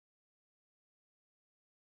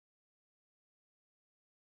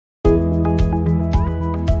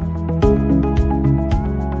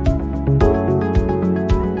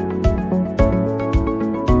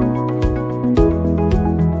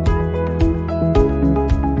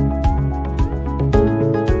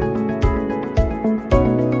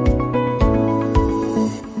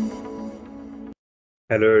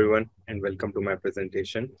Hello, everyone, and welcome to my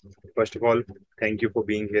presentation. First of all, thank you for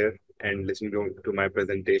being here and listening to my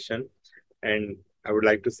presentation. And I would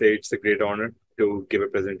like to say it's a great honor to give a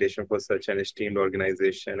presentation for such an esteemed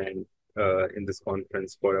organization and in this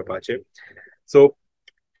conference for Apache. So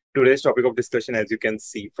today's topic of discussion, as you can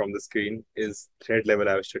see from the screen, is thread level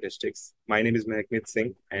Iostatistics. My name is Mehakmeet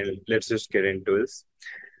Singh, and let's just get into this.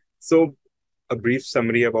 So a brief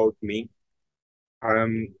summary about me.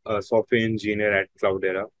 I'm a software engineer at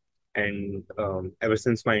Cloudera, and ever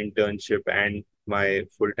since my internship and my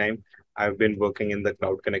full time, I've been working in the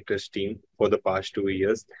Cloud Connectors team for the past 2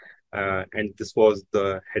 years. And this was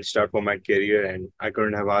the head start for my career, and I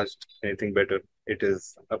couldn't have asked anything better. It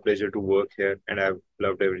is a pleasure to work here, and I've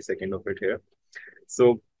loved every second of it here.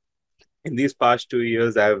 So, in these past 2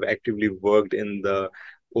 years, I've actively worked in the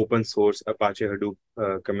open source Apache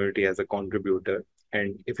Hadoop community as a contributor.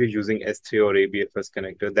 And if you're using S3 or ABFS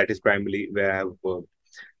connector, that is primarily where I've worked.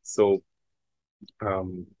 So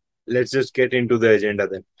um, let's just get into the agenda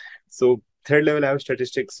then. So third level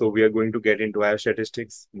Iostatistics. So we are going to get into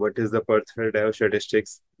Iostatistics. What is the per thread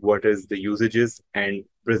Iostatistics? What is the usages and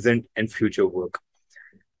present and future work?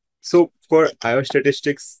 So for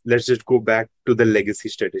Iostatistics, let's just go back to the legacy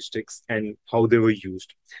statistics and how they were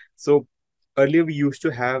used. So earlier we used to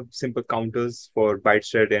have simple counters for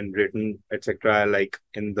bytes read and written, etc., like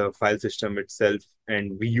in the file system itself,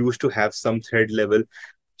 and we used to have some thread level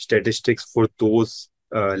statistics for those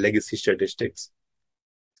legacy statistics.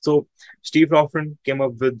 So Steve Roffen came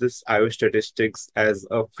up with this Iostatistics as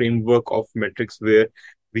a framework of metrics where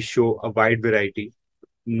we show a wide variety,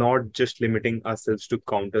 not just limiting ourselves to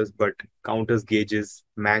counters, but counters, gauges,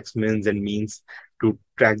 max, mins, and means to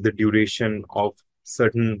track the duration of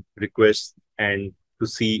certain requests and to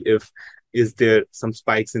see if is there some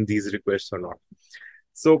spikes in these requests or not.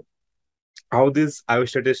 So how this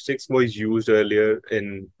Iostatistics was used earlier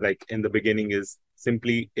in the beginning is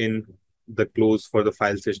simply in the close for the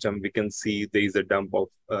file system. We can see there is a dump of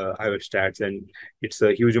Iostats, and it's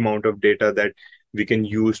a huge amount of data that we can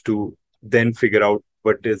use to then figure out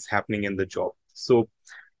what is happening in the job. So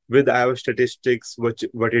with Iostatistics,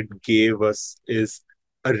 what it gave us is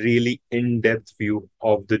a really in-depth view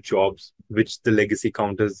of the jobs, which the legacy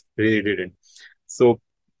counters really didn't. So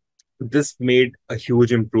this made a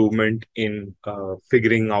huge improvement in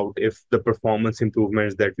figuring out if the performance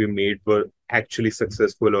improvements that we made were actually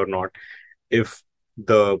successful or not, if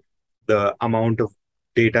the the amount of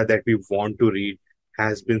data that we want to read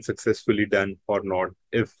has been successfully done or not.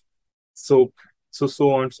 If so,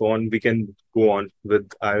 so on. We can go on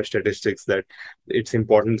with our statistics that its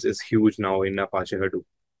importance is huge now in Apache Hadoop.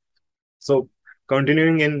 So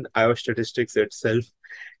continuing in Iostatistics itself,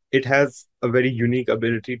 it has a very unique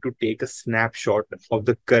ability to take a snapshot of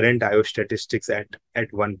the current Iostatistics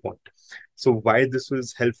at one point. So why this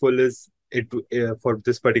was helpful is it for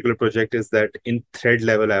this particular project is that in thread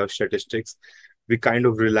level Iostatistics, we kind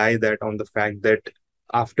of rely that on the fact that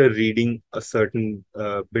after reading a certain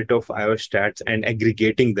bit of Iostats and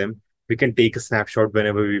aggregating them, we can take a snapshot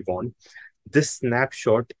whenever we want. This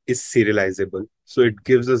snapshot is serializable. So it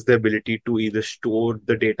gives us the ability to either store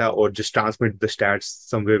the data or just transmit the stats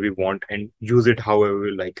somewhere we want and use it however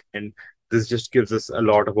we like. And this just gives us a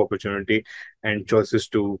lot of opportunity and choices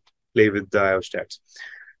to play with the Iostats.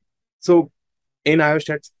 So in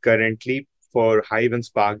Iostats currently for Hive and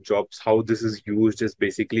Spark jobs, how this is used is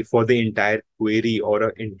basically for the entire query or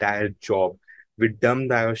an entire job. We dump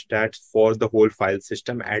the Iostats for the whole file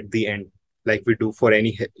system at the end, like we do for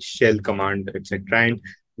any shell command, etc. And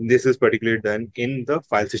this is particularly done in the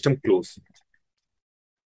file system close.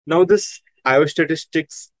 Now, this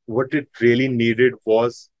Iostatistics, what it really needed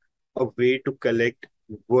was a way to collect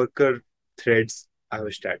worker threads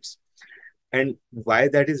Iostats. And why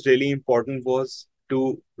that is really important was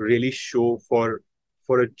to really show for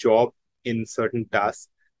a job in certain tasks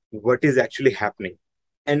what is actually happening.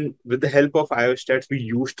 And with the help of Iostats, we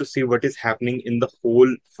used to see what is happening in the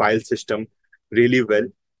whole file system really well.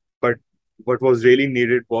 But what was really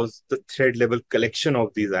needed was the thread level collection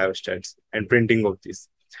of these Iostats and printing of these.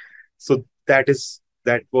 So that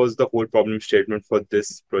was the whole problem statement for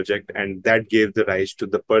this project, and that gave the rise to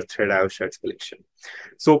the per thread Iostats collection.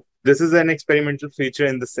 So this is an experimental feature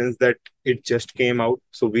in the sense that it just came out.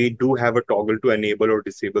 So we do have a toggle to enable or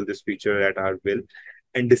disable this feature at our will,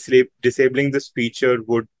 and disabling this feature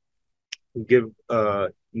would give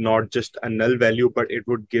not just a null value, but it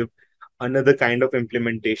would give another kind of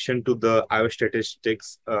implementation to the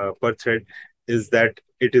Iostatistics per thread, is that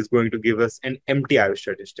it is going to give us an empty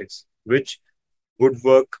Iostatistics, which would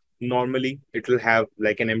work normally. It will have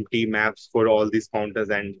like an empty maps for all these counters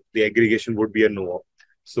and the aggregation would be a no-op.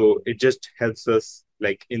 So it just helps us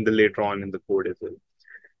like in the later on in the code as well.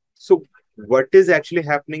 So what is actually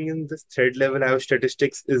happening in this thread level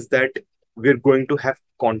Iostatistics is that we're going to have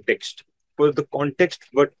context. For the context,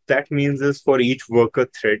 what that means is for each worker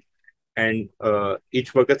thread and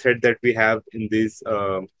each worker thread that we have in these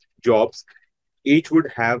jobs, each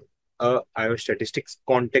would have a Iostatistics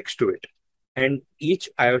context to it. And each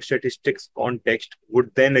Iostatistics context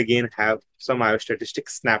would then again have some Iostatistics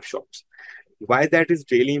snapshots. Why that is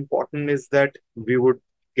really important is that we would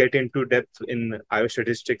get into depth in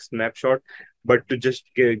Iostatistics snapshot, but to just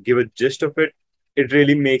give a gist of it, it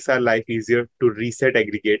really makes our life easier to reset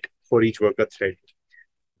aggregate for each worker thread.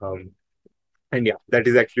 And yeah, that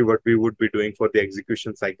is actually what we would be doing for the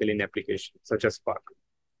execution cycle in applications such as Spark.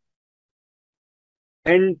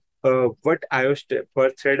 And what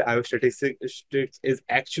per thread Iostatistics is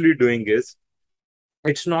actually doing is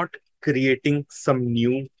it's not creating some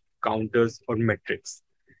new counters or metrics.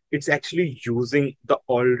 It's actually using the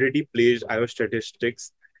already placed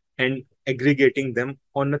Iostatistics and aggregating them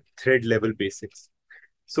on a thread level basis.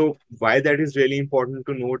 So why that is really important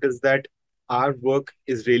to note is that our work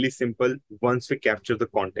is really simple once we capture the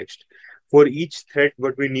context. For each thread,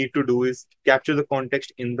 what we need to do is capture the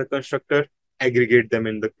context in the constructor, aggregate them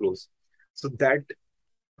in the close. So that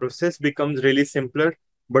process becomes really simpler,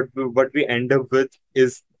 but what we end up with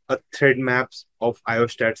is a thread maps of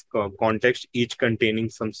Iostats context, each containing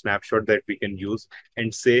some snapshot that we can use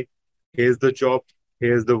and say, here's the job,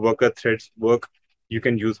 here's the worker threads work, you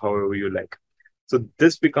can use however you like. So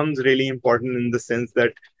this becomes really important in the sense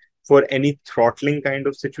that for any throttling kind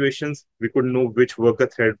of situations, we could know which worker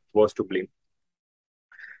thread was to blame.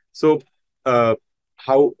 So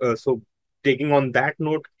so taking on that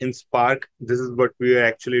note, in Spark, this is what we are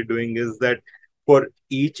actually doing is that for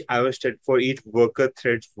each for each worker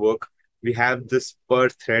thread's work, we have this per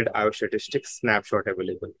thread Iostatistics snapshot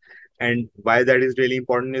available. And why that is really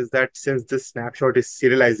important is that since this snapshot is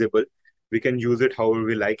serializable, we can use it however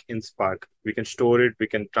we like in Spark. We can store it, we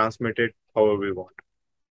can transmit it however we want.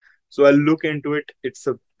 So I'll look into it. It's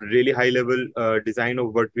a really high level design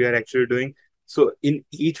of what we are actually doing. So in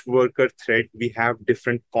each worker thread, we have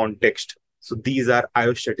different context. So these are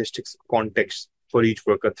Iostatistics contexts for each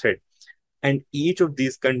worker thread. And each of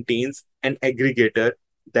these contains an aggregator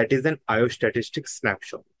that is an Iostatistics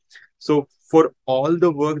snapshot. So for all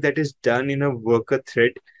the work that is done in a worker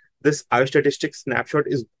thread, this Iostatistics snapshot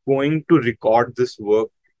is going to record this work,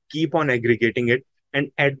 keep on aggregating it,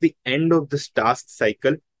 and at the end of this task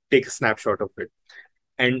cycle, take a snapshot of it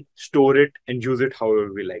and store it and use it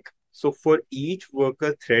however we like. So for each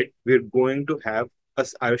worker thread, we're going to have a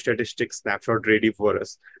Iostatistics snapshot ready for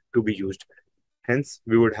us to be used. Hence,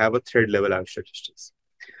 we would have a thread level Iostatistics.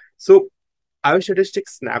 So Iostatistics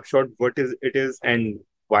snapshot, what is it is and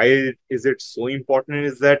why is it so important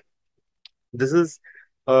is that this is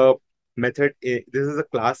a method, this is a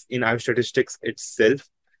class in Iostatistics itself,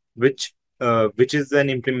 which is an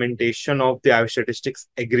implementation of the Iostatistics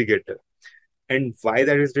aggregator. And why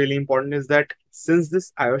that is really important is that since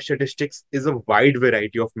this Iostatistics is a wide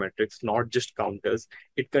variety of metrics, not just counters,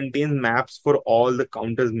 it contains maps for all the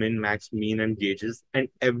counters, min, max, mean, and gauges. And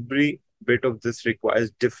every bit of this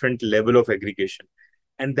requires different level of aggregation.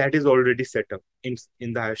 And that is already set up in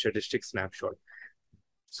the Iostatistics snapshot.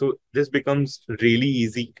 So this becomes really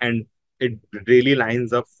easy and it really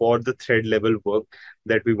lines up for the thread level work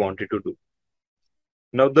that we wanted to do.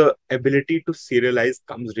 Now, the ability to serialize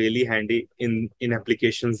comes really handy in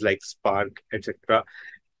applications like Spark, etc.,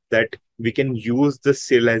 that we can use the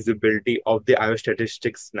serializability of the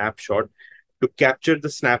Iostatistics snapshot to capture the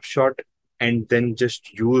snapshot and then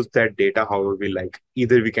just use that data however we like.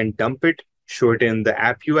 Either we can dump it, show it in the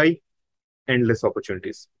app UI, endless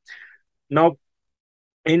opportunities. Now,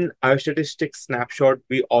 in Iostatistics snapshot,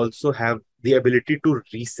 we also have the ability to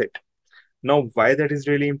reset. Now, why that is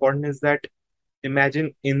really important is that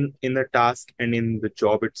imagine in a task and in the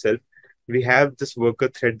job itself, we have this worker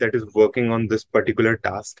thread that is working on this particular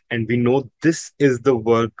task, and we know this is the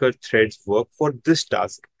worker thread's work for this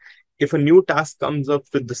task. If a new task comes up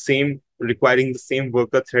with the same, requiring the same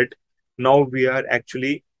worker thread, now we are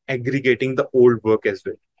actually aggregating the old work as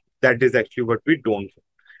well. That is actually what we don't want.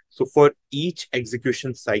 So for each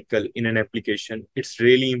execution cycle in an application, it's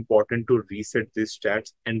really important to reset these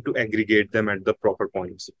stats and to aggregate them at the proper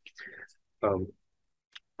points.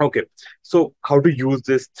 Okay, so how to use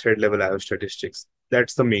this thread level Iostatistics?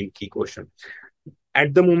 That's the main key question.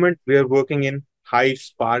 At the moment, we are working in Hive,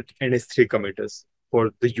 Spark, and S3 committers for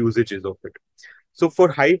the usages of it. So for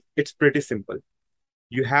Hive, it's pretty simple.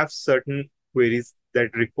 You have certain queries that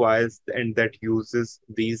requires and that uses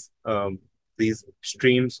these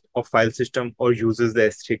streams of file system or uses the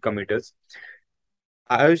S3 committers.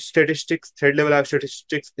 Iostatistics, thread level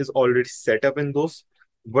Iostatistics is already set up in those.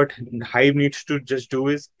 What Hive needs to just do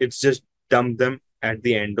is it's just dump them at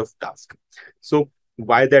the end of task. So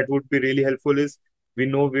why that would be really helpful is we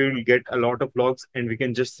know we will get a lot of logs and we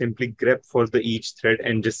can just simply grep for the each thread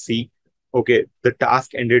and just see, okay, the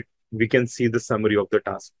task ended. We can see the summary of the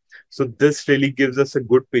task. So this really gives us a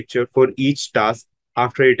good picture for each task.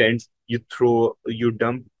 After it ends, you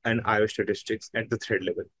dump an Iostatistics at the thread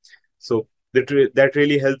level. So that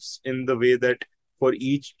really helps in the way that for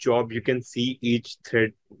each job you can see each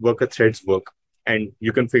worker thread's work, and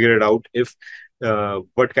you can figure it out if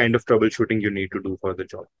what kind of troubleshooting you need to do for the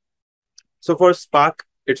job. So for Spark,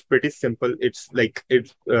 it's pretty simple. It's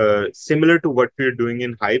similar to what we're doing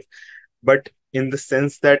in Hive, but in the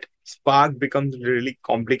sense that Spark becomes really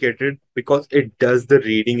complicated because it does the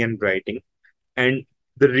reading and writing. And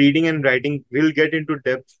the reading and writing will get into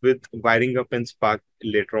depth with wiring up and Spark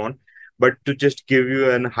later on. But to just give you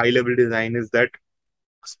a high level design is that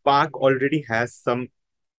Spark already has some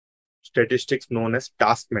statistics known as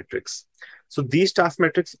task metrics. So these task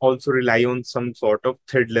metrics also rely on some sort of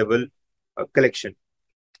thread level collection.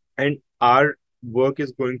 And our work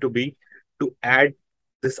is going to be to add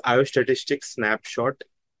this Iostatistics snapshot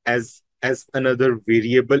as another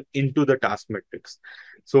variable into the task metrics.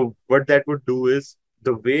 So what that would do is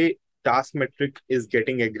the way task metric is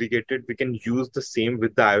getting aggregated, we can use the same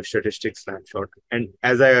with the Iostatistics snapshot. And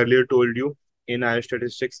as I earlier told you, in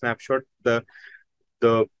Iostatistics snapshot, the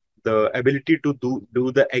the ability to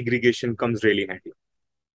do the aggregation comes really handy.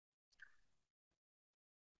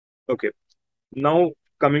 Okay. Now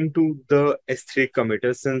coming to the S3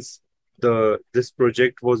 committer, since this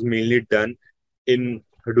project was mainly done in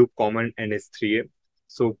Hadoop Common and S3A,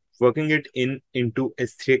 so working it into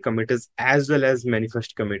S3A committers as well as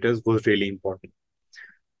manifest committers was really important.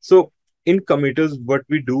 So in committers, what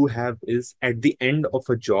we do have is at the end of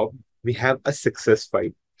a job, we have a success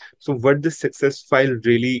file. So what the success file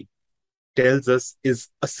really tells us is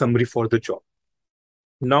a summary for the job.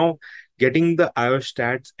 Now, getting the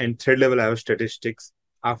Iostats and thread level Iostatistics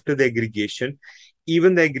after the aggregation,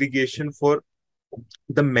 even the aggregation for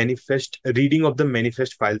the manifest, reading of the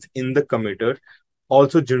manifest files in the committer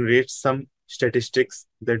also generates some statistics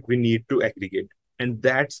that we need to aggregate. And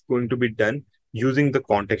that's going to be done using the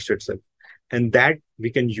context itself. And that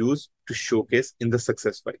we can use to showcase in the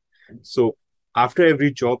success file. So after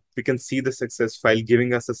every job, we can see the success file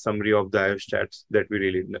giving us a summary of the Iostats that we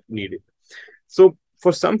really needed. So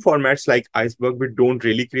for some formats like Iceberg, we don't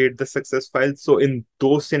really create the success file. So in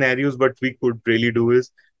those scenarios, what we could really do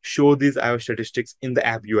is show these Iostatistics in the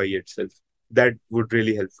app UI itself. That would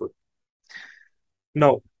really helpful.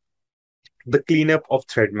 Now, the cleanup of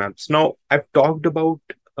thread maps. Now, I've talked about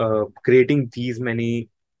creating these many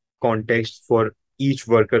contexts for each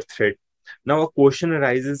worker thread. Now, a question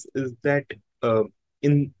arises is that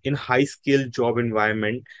in high scale job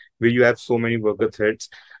environment where you have so many worker threads,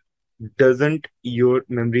 doesn't your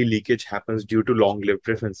memory leakage happens due to long-lived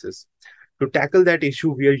references? To tackle that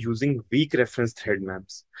issue, we are using weak reference thread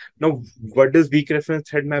maps. Now, what does weak reference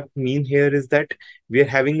thread map mean here is that we are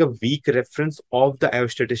having a weak reference of the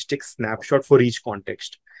Iostatistics snapshot for each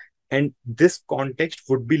context. And this context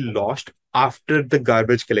would be lost after the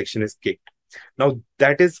garbage collection is kicked. Now,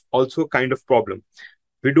 that is also a kind of problem.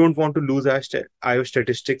 We don't want to lose our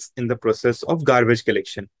Iostatistics in the process of garbage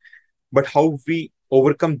collection. But how we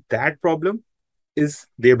overcome that problem is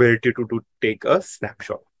the ability to take a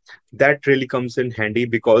snapshot. That really comes in handy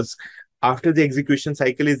because after the execution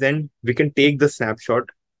cycle is end, we can take the snapshot,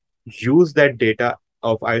 use that data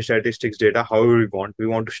of Iostatistics data however we want. We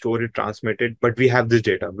want to store it, transmit it, but we have this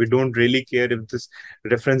data. We don't really care if this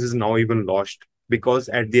reference is now even lost because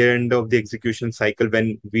at the end of the execution cycle,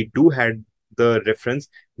 when we do had the reference,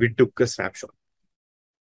 we took a snapshot.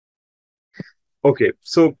 Okay,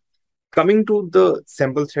 so coming to the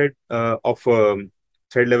sample thread of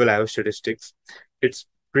thread level Iostatistics, it's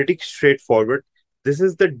pretty straightforward. This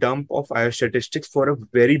is the dump of Iostatistics for a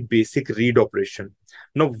very basic read operation.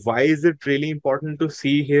 Now, why is it really important to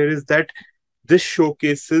see here is that this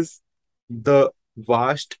showcases the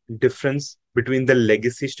vast difference between the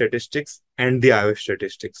legacy statistics and the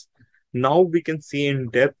Iostatistics. Now we can see in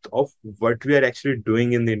depth of what we are actually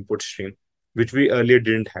doing in the input stream, which we earlier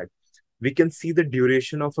didn't have. We can see the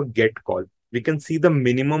duration of a get call. We can see the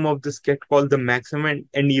minimum of this get call, the maximum,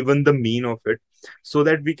 and even the mean of it, so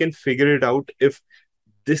that we can figure it out if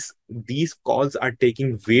these calls are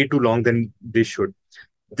taking way too long than they should.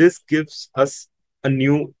 This gives us a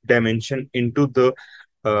new dimension into the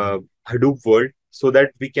Hadoop world so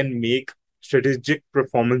that we can make strategic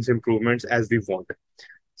performance improvements as we want.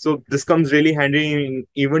 So this comes really handy in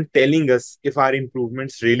even telling us if our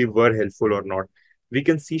improvements really were helpful or not. We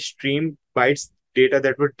can see stream bytes data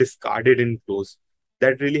that were discarded in flows.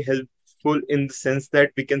 That really helpful in the sense that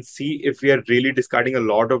we can see if we are really discarding a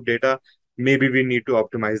lot of data, maybe we need to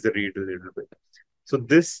optimize the read a little bit. So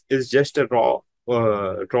this is just a raw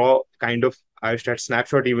kind of Iostat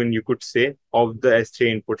snapshot, even you could say, of the S3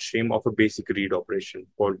 input stream of a basic read operation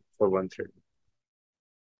for one thread.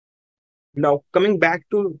 Now, coming back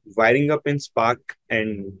to wiring up in Spark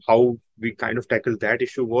and how we kind of tackled that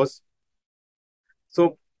issue was,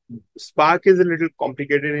 so Spark is a little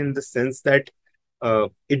complicated in the sense that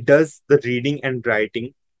it does the reading and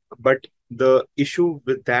writing, but the issue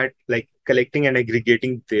with that, like collecting and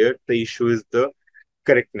aggregating there, the issue is the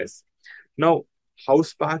correctness. Now, how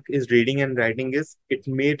Spark is reading and writing is it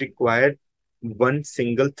may require one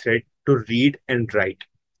single thread to read and write,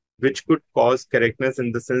 which could cause correctness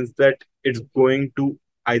in the sense that it's going to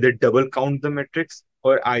either double count the metrics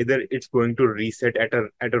or either it's going to reset at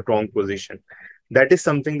a wrong position. That is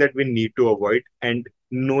something that we need to avoid. And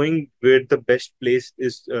knowing where the best place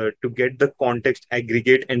is to get the context,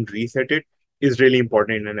 aggregate, and reset it is really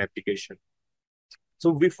important in an application.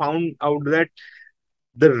 So we found out that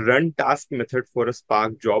the run task method for a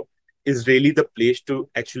Spark job is really the place to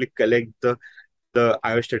actually collect the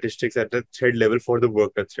Iostatistics at the thread level for the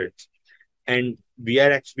worker threads. And we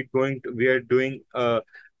are actually we are doing a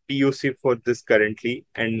POC for this currently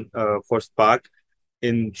and for Spark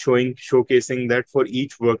in showcasing that for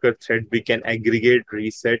each worker thread, we can aggregate,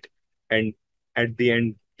 reset, and at the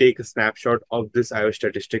end, take a snapshot of this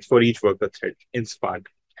Iostatistics for each worker thread in Spark.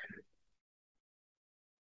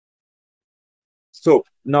 So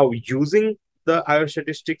now using the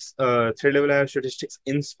Iostatistics, thread level Iostatistics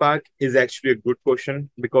in Spark is actually a good question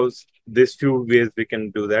because there's few ways we can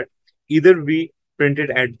do that. Either we print it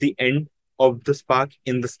at the end of the Spark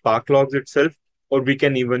in the Spark logs itself, or we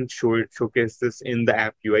can even showcase this in the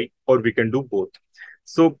app UI, or we can do both.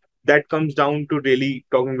 So that comes down to really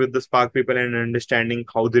talking with the Spark people and understanding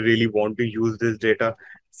how they really want to use this data.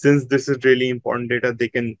 Since this is really important data, they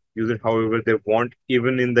can use it however they want,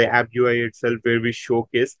 even in the app UI itself, where we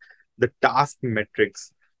showcase the task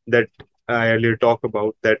metrics that I earlier talked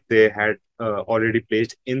about that they had already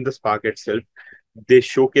placed in the Spark itself. They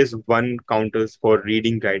showcase one counters for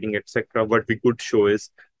reading, writing, etc. What we could show is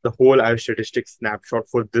the whole Iostatistics snapshot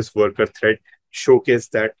for this worker thread showcase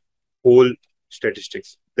that whole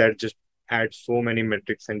statistics that just add so many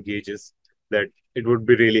metrics and gauges that it would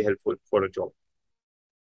be really helpful for a job.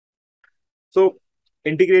 So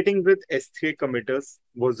integrating with S3A committers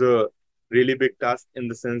was a really big task in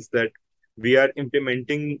the sense that we are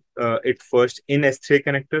implementing it first in S3A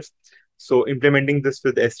connectors. So implementing this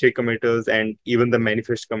with S3A committers and even the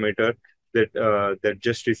manifest committer that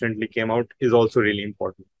just recently came out is also really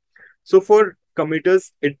important. So for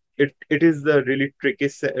committers, it is the really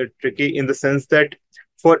tricky in the sense that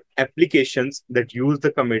for applications that use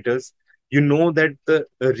the committers, you know that the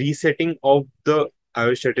resetting of the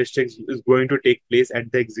Iostatistics is going to take place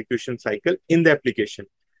at the execution cycle in the application.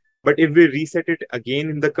 But if we reset it again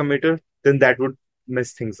in the committer, then that would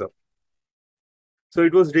mess things up. So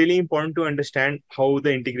it was really important to understand how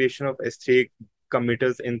the integration of S3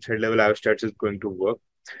 committers in thread level Iostats is going to work.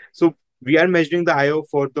 So we are measuring the IO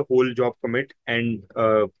for the whole job commit, and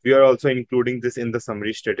we are also including this in the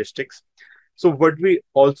summary statistics. So what we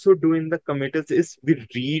also do in the committers is we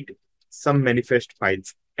read some manifest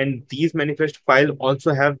files, and these manifest files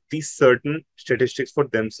also have these certain statistics for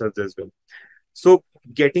themselves as well. So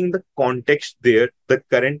getting the context there, the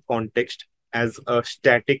current context as a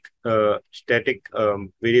static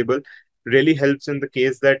variable really helps in the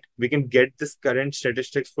case that we can get this current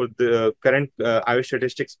statistics for the current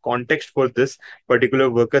Iostatistics context for this particular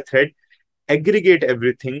worker thread, aggregate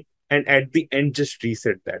everything, and at the end just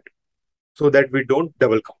reset that so that we don't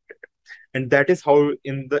double count it. And that is how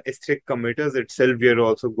in the S3 committers itself, we are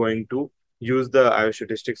also going to use the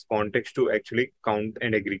Iostatistics context to actually count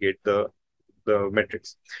and aggregate the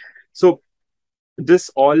metrics. So this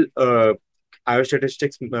all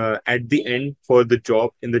Iostatistics at the end for the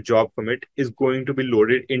job in the job commit is going to be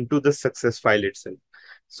loaded into the success file itself.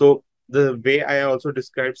 So the way I also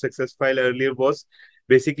described success file earlier was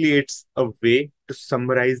basically it's a way to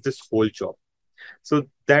summarize this whole job. So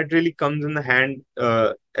that really comes in the hand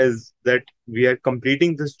as that we are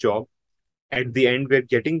completing this job. At the end, we're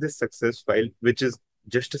getting this success file, which is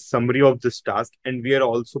just a summary of this task, and we are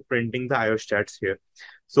also printing the Iostats here.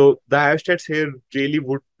 So the Iostats here really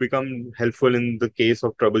would become helpful in the case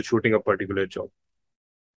of troubleshooting a particular job.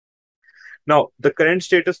 Now, the current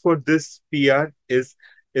status for this PR is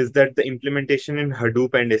that the implementation in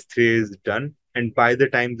Hadoop and S3A is done, And by the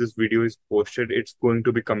time this video is posted, it's going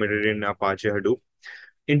to be committed in Apache Hadoop.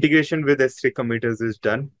 Integration with S3 committers is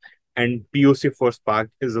done, and POC for Spark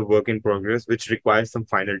is a work in progress, which requires some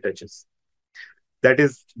final touches. That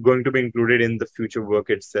is going to be included in the future work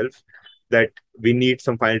itself, that we need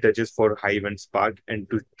some final touches for Hive and Spark and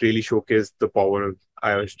to really showcase the power of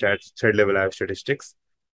Iostats, thread level Iostatistics,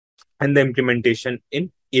 and the implementation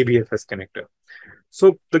in ABFS connector.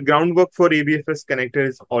 So the groundwork for ABFS connector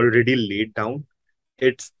is already laid down.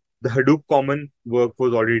 It's the Hadoop common work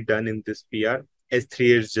was already done in this PR.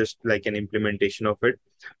 S3A is just like an implementation of it.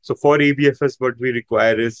 So for ABFS, what we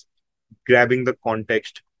require is grabbing the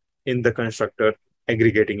context in the constructor,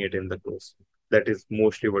 aggregating it in the clause. That is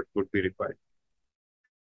mostly what would be required.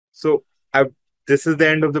 So this is the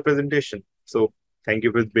end of the presentation. So thank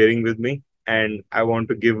you for bearing with me. And I want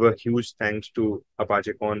to give a huge thanks to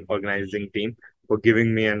ApacheCon organizing team for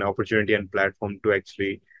giving me an opportunity and platform to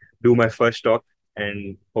actually do my first talk,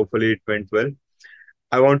 and hopefully it went well.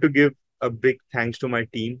 I want to give a big thanks to my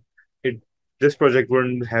team. This project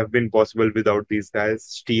wouldn't have been possible without these guys,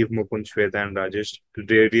 Steve, Mukund, Shweta, and Rajesh.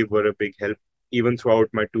 They really were a big help, even throughout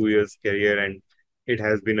my 2 years career, and it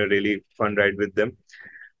has been a really fun ride with them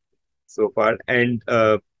so far. And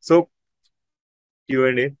so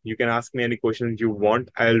Q&A, you can ask me any questions you want.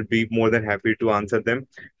 I'll be more than happy to answer them.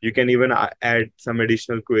 You can even add some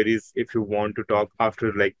additional queries if you want to talk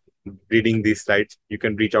after like reading these slides. You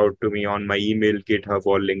can reach out to me on my email, GitHub,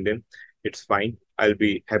 or LinkedIn. It's fine. I'll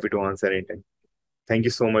be happy to answer anytime. Thank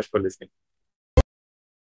you so much for listening.